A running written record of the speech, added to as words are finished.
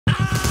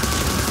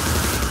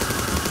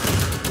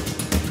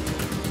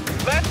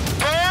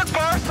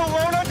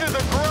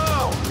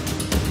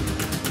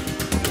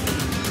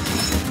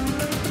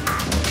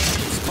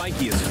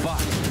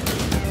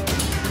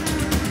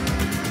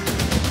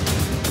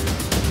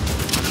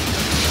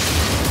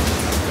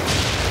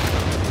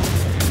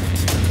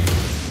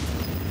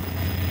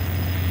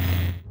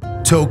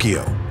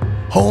Tokyo,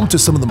 home to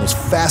some of the most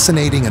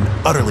fascinating and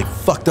utterly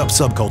fucked up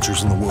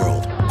subcultures in the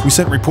world. We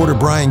sent reporter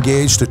Bryan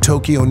Gage to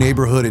Tokyo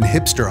neighborhood and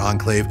hipster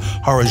enclave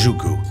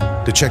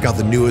Harajuku to check out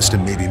the newest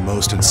and maybe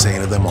most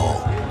insane of them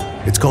all.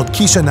 It's called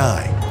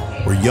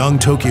Kishanai, where young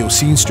Tokyo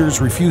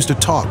scenesters refuse to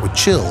talk with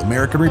chill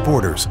American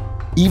reporters,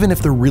 even if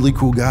they're really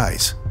cool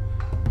guys.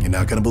 You're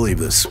not gonna believe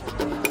this.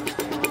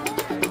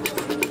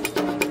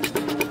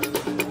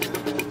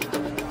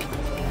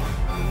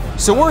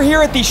 So we're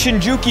here at the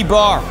Shinjuku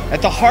bar,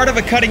 at the heart of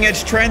a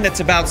cutting-edge trend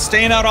that's about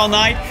staying out all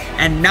night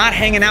and not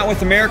hanging out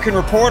with American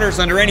reporters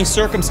under any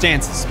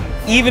circumstances,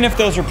 even if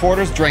those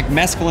reporters drank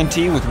mescaline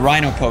tea with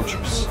rhino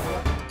poachers.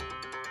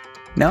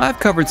 Now,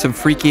 I've covered some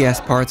freaky-ass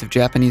parts of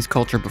Japanese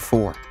culture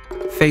before.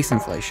 Face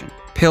inflation,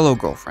 pillow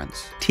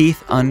girlfriends,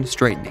 teeth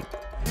unstraightening.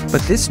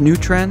 But this new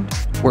trend,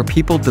 where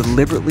people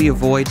deliberately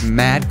avoid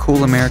mad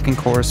cool American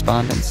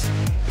correspondence,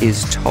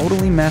 is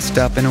totally messed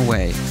up in a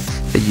way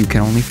that you can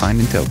only find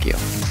in Tokyo.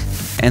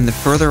 And the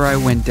further I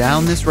went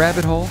down this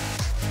rabbit hole,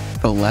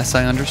 the less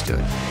I understood.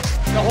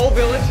 The whole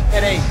village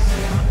had AIDS.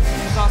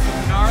 We saw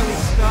some gnarly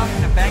stuff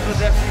in a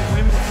Bangladeshi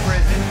women's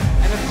prison.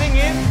 And the thing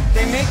is,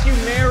 they make you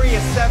marry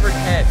a severed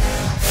head.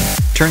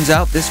 Turns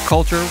out this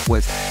culture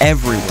was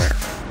everywhere.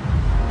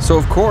 So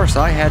of course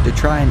I had to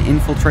try and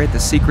infiltrate the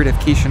secretive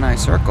Kishanai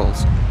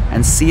circles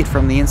and see it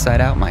from the inside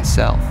out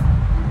myself.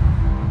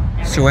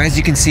 So as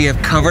you can see,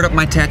 I've covered up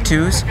my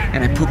tattoos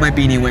and I put my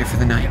beanie away for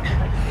the night.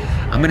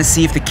 I'm gonna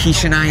see if the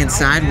Kishanai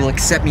inside will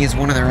accept me as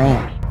one of their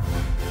own.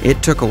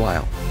 It took a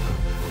while,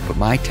 but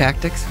my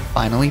tactics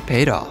finally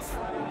paid off.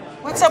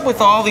 What's up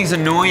with all these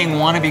annoying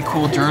wannabe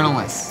cool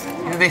journalists?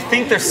 You know, they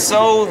think they're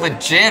so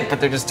legit, but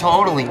they're just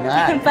totally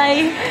not.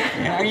 Bye.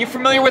 Yeah, are you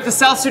familiar with the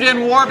South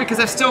Sudan War? Because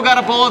I've still got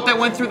a bullet that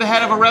went through the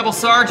head of a rebel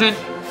sergeant.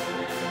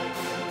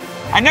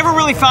 I never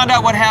really found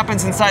out what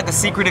happens inside the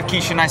secretive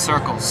Kishanai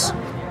circles.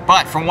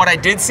 But from what I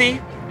did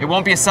see, it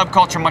won't be a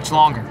subculture much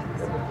longer.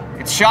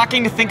 It's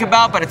shocking to think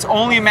about, but it's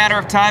only a matter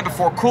of time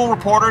before cool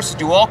reporters who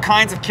do all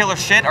kinds of killer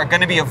shit are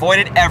going to be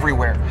avoided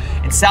everywhere.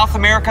 In South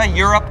America,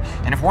 Europe,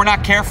 and if we're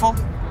not careful,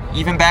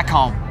 even back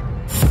home.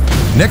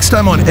 Next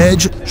time on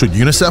Edge, should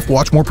UNICEF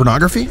watch more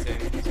pornography?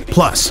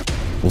 Plus,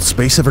 will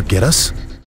space ever get us?